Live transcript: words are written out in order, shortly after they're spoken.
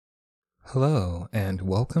Hello, and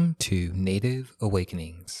welcome to Native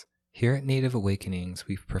Awakenings. Here at Native Awakenings,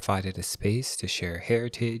 we've provided a space to share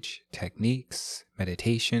heritage, techniques,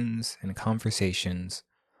 meditations, and conversations,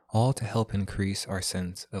 all to help increase our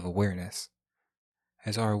sense of awareness.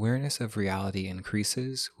 As our awareness of reality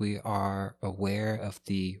increases, we are aware of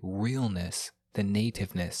the realness, the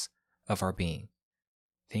nativeness of our being.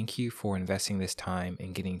 Thank you for investing this time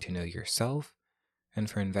in getting to know yourself and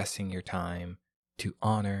for investing your time to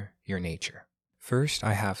honor your nature. First,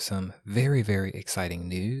 I have some very, very exciting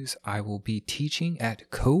news. I will be teaching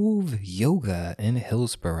at Cove Yoga in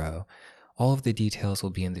Hillsboro. All of the details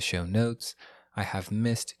will be in the show notes. I have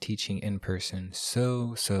missed teaching in person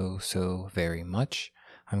so very much.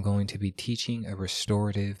 I'm going to be teaching a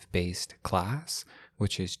restorative-based class,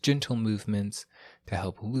 which is gentle movements to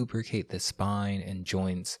help lubricate the spine and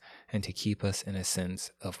joints and to keep us in a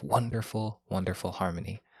sense of wonderful, wonderful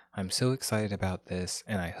harmony. I'm so excited about this,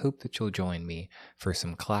 and I hope that you'll join me for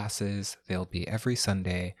some classes. They'll be every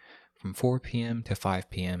Sunday from 4 p.m. to 5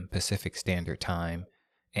 p.m. Pacific Standard Time,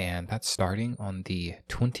 and that's starting on the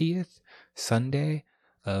 20th Sunday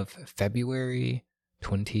of February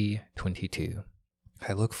 2022.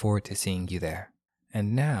 I look forward to seeing you there.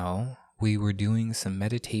 And now, we were doing some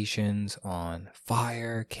meditations on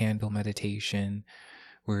fire, candle meditation.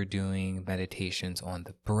 We're doing meditations on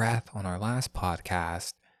the breath on our last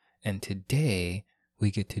podcast. And today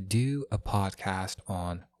we get to do a podcast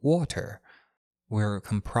on water. We're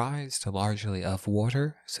comprised largely of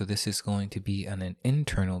water, so this is going to be an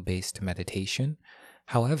internal based meditation.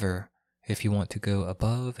 However, if you want to go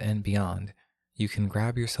above and beyond, you can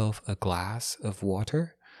grab yourself a glass of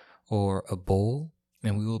water or a bowl,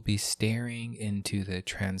 and we will be staring into the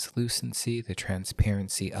translucency, the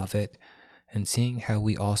transparency of it, and seeing how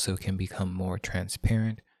we also can become more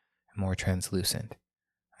transparent and more translucent.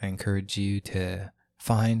 I encourage you to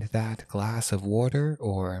find that glass of water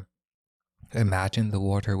or imagine the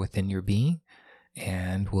water within your being,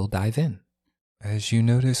 and we'll dive in. As you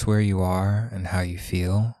notice where you are and how you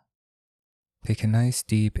feel, take a nice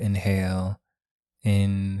deep inhale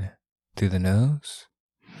in through the nose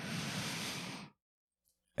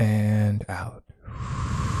and out.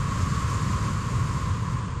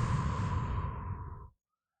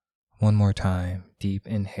 One more time, deep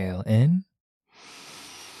inhale in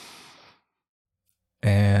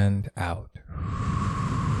and out.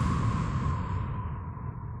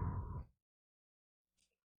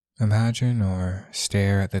 Imagine or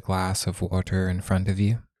stare at the glass of water in front of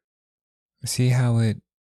you. See how it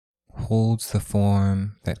holds the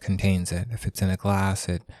form that contains it. If it's in a glass,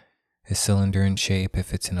 it is cylinder in shape.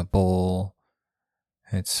 If it's in a bowl,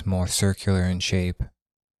 it's more circular in shape.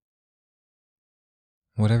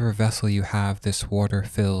 Whatever vessel you have, this water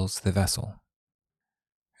fills the vessel.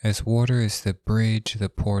 As water is the bridge, the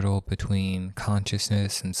portal between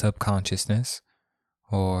consciousness and subconsciousness,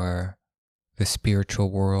 or the spiritual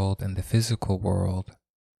world and the physical world,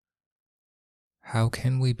 how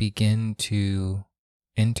can we begin to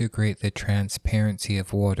integrate the transparency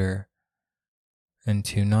of water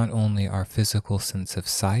into not only our physical sense of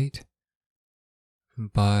sight,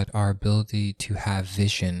 but our ability to have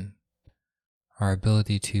vision, our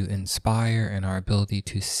ability to inspire, and our ability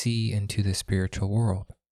to see into the spiritual world?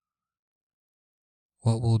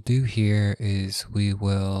 What we'll do here is we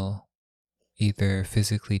will either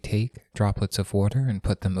physically take droplets of water and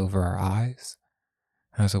put them over our eyes.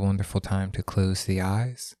 Now's a wonderful time to close the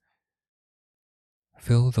eyes.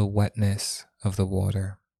 Feel the wetness of the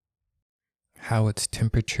water, how its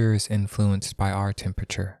temperature is influenced by our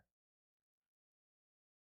temperature,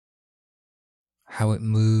 how it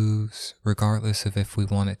moves regardless of if we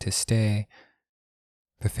want it to stay.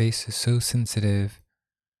 The face is so sensitive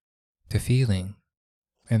to feeling.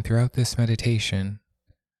 And throughout this meditation,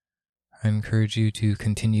 I encourage you to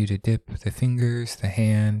continue to dip the fingers, the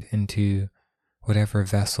hand into whatever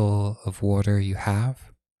vessel of water you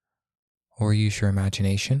have, or use your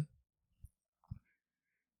imagination,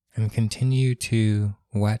 and continue to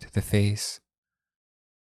wet the face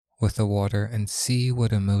with the water and see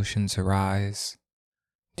what emotions arise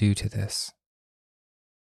due to this.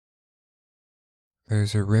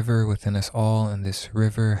 There's a river within us all, and this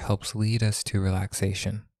river helps lead us to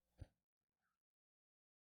relaxation.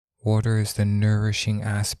 Water is the nourishing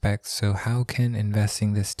aspect, so how can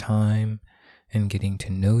investing this time in getting to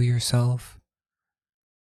know yourself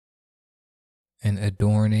and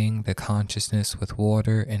adorning the consciousness with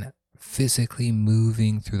water and physically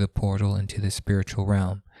moving through the portal into the spiritual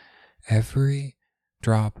realm, every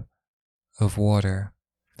drop of water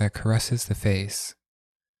that caresses the face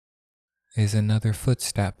is another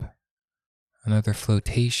footstep, another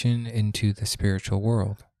flotation into the spiritual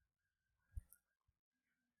world.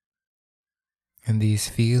 And these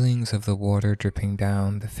feelings of the water dripping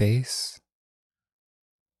down the face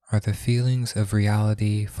are the feelings of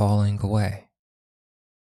reality falling away.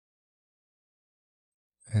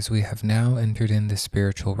 As we have now entered in the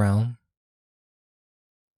spiritual realm,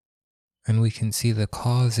 and we can see the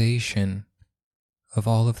causation of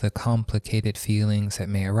all of the complicated feelings that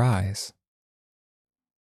may arise.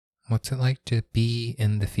 What's it like to be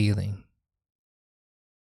in the feeling?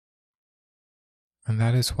 And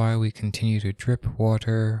that is why we continue to drip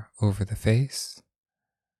water over the face,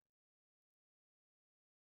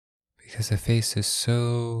 because the face is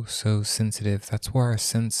so sensitive. That's where our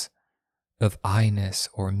sense of I-ness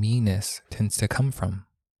or me-ness tends to come from.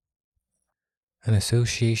 An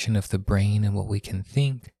association of the brain and what we can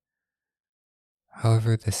think.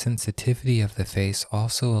 However, the sensitivity of the face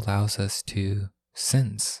also allows us to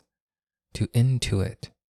sense, to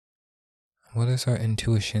intuit. What is our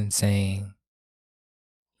intuition saying?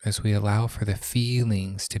 As we allow for the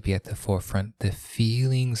feelings to be at the forefront, the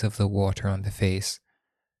feelings of the water on the face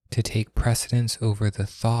to take precedence over the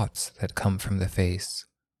thoughts that come from the face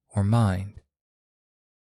or mind.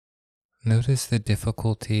 Notice the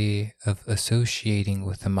difficulty of associating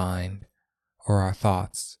with the mind or our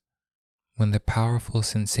thoughts when the powerful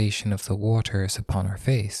sensation of the water is upon our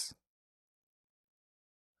face.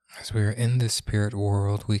 As we are in the spirit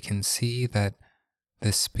world, we can see that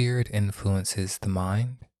the spirit influences the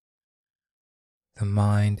mind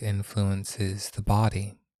influences the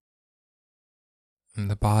body,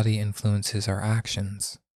 and the body influences our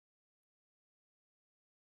actions.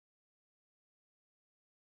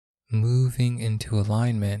 Moving into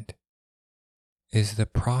alignment is the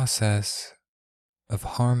process of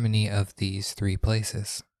harmony of these three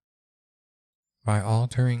places. By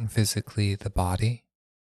altering physically the body,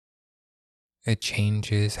 it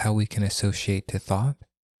changes how we can associate to thought,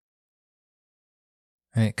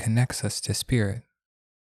 and it connects us to spirit.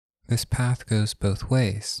 This path goes both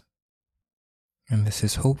ways, and this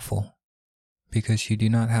is hopeful because you do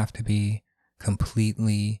not have to be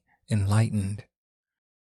completely enlightened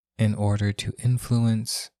in order to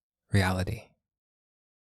influence reality.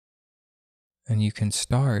 And you can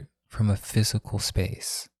start from a physical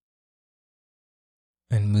space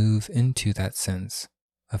and move into that sense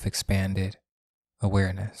of expanded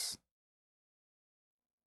awareness.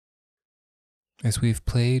 As we've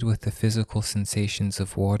played with the physical sensations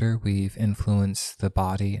of water, we've influenced the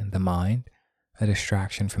body and the mind, a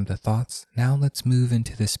distraction from the thoughts. Now let's move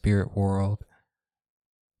into the spirit world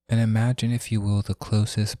and imagine, if you will, the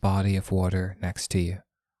closest body of water next to you.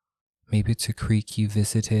 Maybe it's a creek you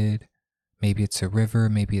visited, maybe it's a river,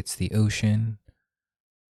 maybe it's the ocean.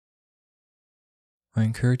 I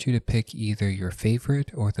encourage you to pick either your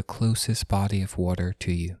favorite or the closest body of water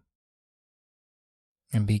to you.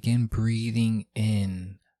 And begin breathing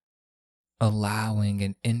in, allowing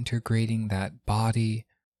and integrating that body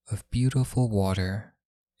of beautiful water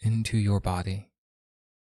into your body.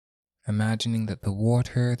 Imagining that the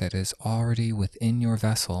water that is already within your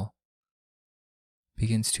vessel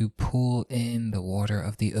begins to pull in the water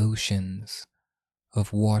of the oceans,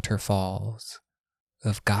 of waterfalls,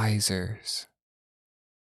 of geysers.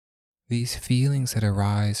 These feelings that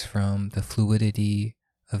arise from the fluidity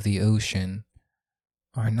of the ocean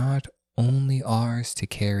are not only ours to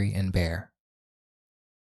carry and bear.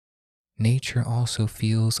 Nature also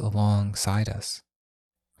feels alongside us.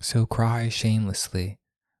 So cry shamelessly,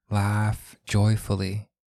 laugh joyfully,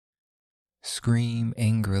 scream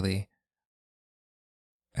angrily,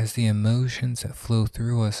 as the emotions that flow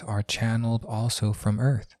through us are channeled also from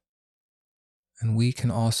Earth. And we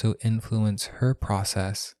can also influence her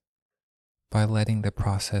process by letting the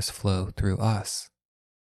process flow through us.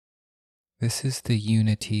 This is the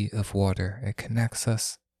unity of water. It connects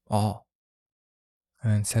us all.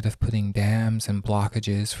 And instead of putting dams and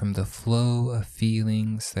blockages from the flow of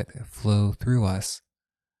feelings that flow through us,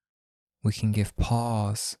 we can give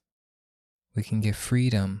pause, we can give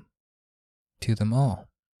freedom to them all.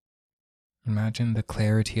 Imagine the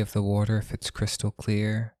clarity of the water if it's crystal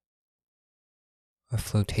clear, a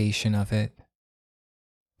flotation of it,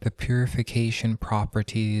 the purification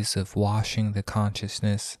properties of washing the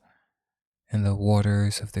consciousness in the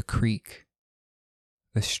waters of the creek,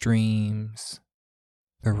 the streams,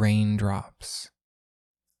 the raindrops.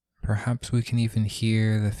 Perhaps we can even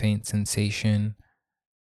hear the faint sensation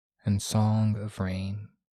and song of rain.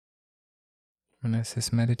 And as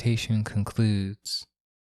this meditation concludes,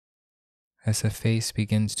 as the face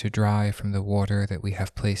begins to dry from the water that we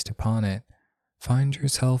have placed upon it, find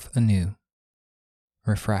yourself anew,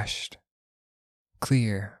 refreshed,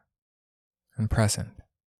 clear, and present.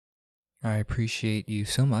 I appreciate you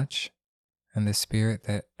so much, and the spirit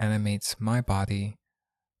that animates my body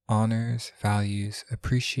honors, values,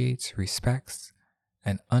 appreciates, respects,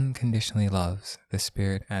 and unconditionally loves the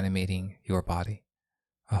spirit animating your body.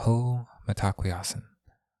 Aho Mitakuye Oyasin.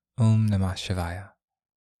 Om Namah Shivaya.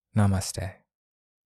 Namaste.